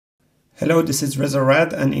Hello, this is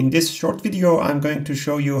RADACAD, and in this short video I'm going to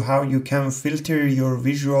show you how you can filter your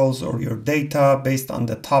visuals or your data based on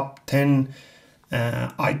the top 10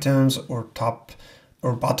 items or top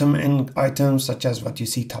or bottom end items, such as what you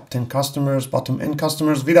see: top 10 customers, bottom end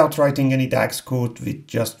customers, without writing any DAX code, with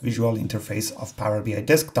just visual interface of Power BI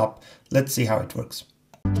desktop. Let's see how it works.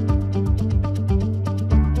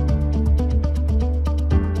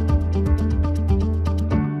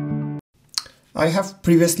 I have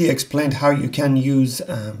previously explained how you can use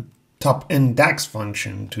top-end DAX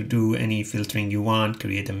function to do any filtering you want,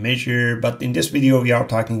 create a measure, but in this video we are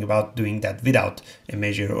talking about doing that without a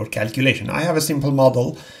measure or calculation. I have a simple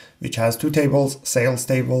model which has two tables, sales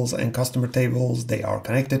tables and customer tables. They are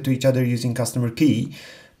connected to each other using customer key,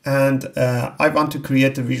 and I want to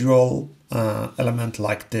create a visual element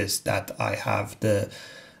like this, that I have the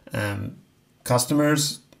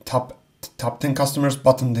customers, top 10 customers,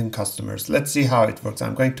 bottom 10 customers. Let's see how it works.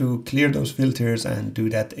 I'm going to clear those filters and do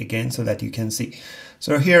that again so that you can see.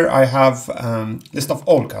 So here I have list of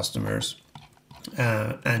all customers,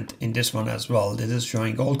 and in this one as well, this is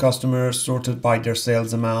showing all customers sorted by their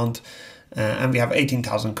sales amount, and we have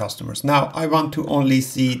 18,000 customers. Now I want to only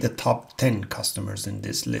see the top 10 customers in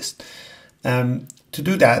this list. To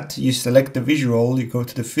do that, you select the visual, you go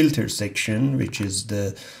to the filter section, which is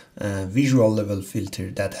the visual level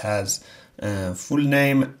filter that has full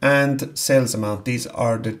name and sales amount. These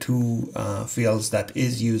are the two fields that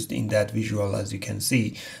is used in that visual, as you can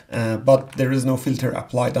see, but there is no filter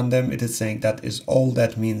applied on them. It is saying that is all.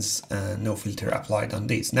 That means no filter applied on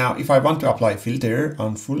these. Now if I want to apply a filter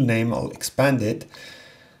on full name, I'll expand it,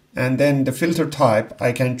 and then the filter type,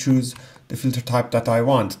 I can choose the filter type that I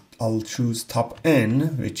want. I'll choose top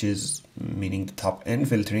N, which is meaning the top N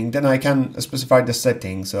filtering. Then I can specify the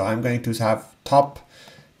setting. So I'm going to have top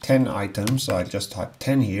 10 items. So I'll just type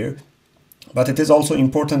 10 here. But it is also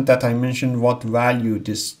important that I mention what value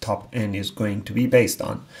this top N is going to be based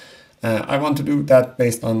on. I want to do that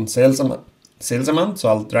based on sales amount. So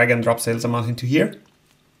I'll drag and drop sales amount into here.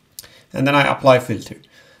 And then I apply filter.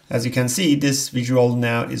 As you can see, this visual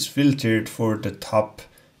now is filtered for the top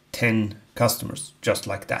 10 customers, just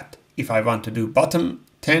like that. If I want to do bottom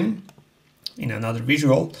 10 in another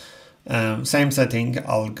visual, same setting,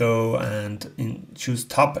 I'll go and choose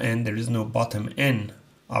top N. There is no bottom N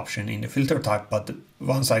option in the filter type, but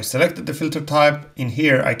once I've selected the filter type in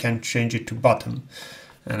here, I can change it to bottom,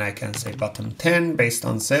 and I can say bottom 10 based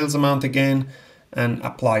on sales amount again, and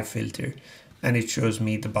apply filter, and it shows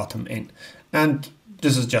me the bottom N. And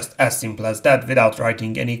this is just as simple as that, without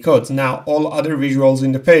writing any codes. Now all other visuals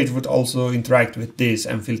in the page would also interact with this,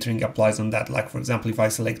 and filtering applies on that. Like for example, if I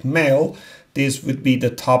select male, this would be the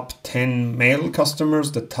top 10 male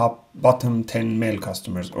customers, the bottom 10 male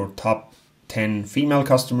customers, or top 10 female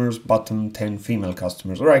customers, bottom 10 female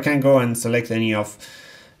customers. Or I can go and select any of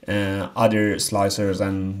other slicers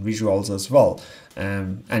and visuals as well,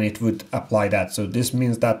 and it would apply that. So this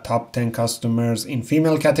means that top 10 customers in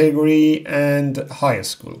female category and high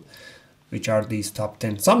school, which are these top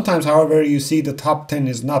 10. Sometimes, however, you see the top 10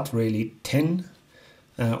 is not really 10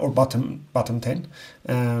 or bottom 10.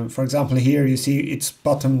 For example, here you see it's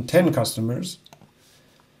bottom 10 customers,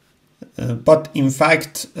 but in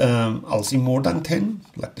fact I'll see more than 10,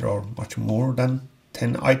 like there are much more than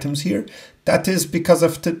 10 items here. That is because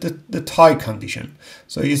of the tie condition.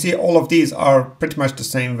 So you see all of these are pretty much the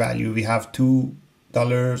same value. We have $2.29,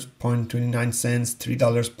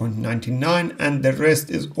 $3.99, and the rest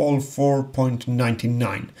is all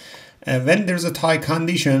 4.99. When there's a tie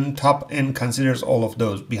condition, top N considers all of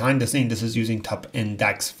those. Behind the scene, this is using top N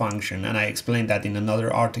DAX function, and I explained that in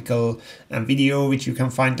another article and video, which you can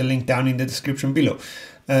find the link down in the description below.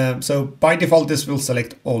 So by default, this will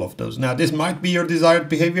select all of those. Now this might be your desired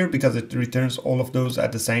behavior because it returns all of those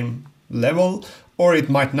at the same level, or it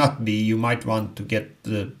might not be. You might want to get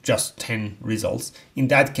the just 10 results. In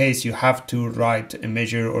that case, you have to write a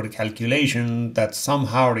measure or a calculation that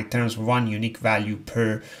somehow returns one unique value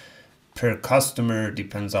per customer,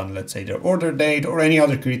 depends on, let's say, the order date or any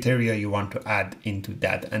other criteria you want to add into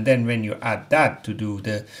that. And then when you add that to do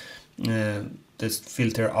this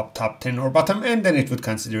filter up top 10 or bottom N, then it would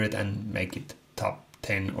consider it and make it top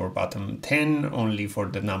 10 or bottom 10 only for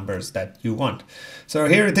the numbers that you want. So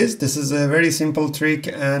here it is. This is a very simple trick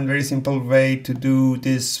and very simple way to do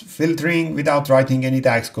this filtering without writing any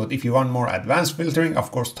DAX code. If you want more advanced filtering,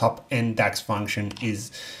 of course, top N DAX function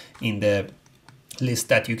is in the list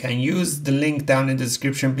that you can use. The link down in the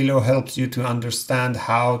description below helps you to understand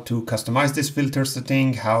how to customize this filter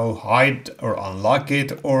setting, how hide or unlock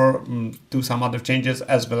it, or do some other changes,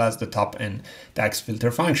 as well as the top and DAX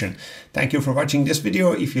filter function. Thank you for watching this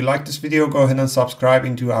video. If you like this video, go ahead and subscribe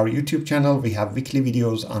into our YouTube channel. We have weekly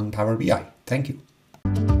videos on Power BI. Thank you.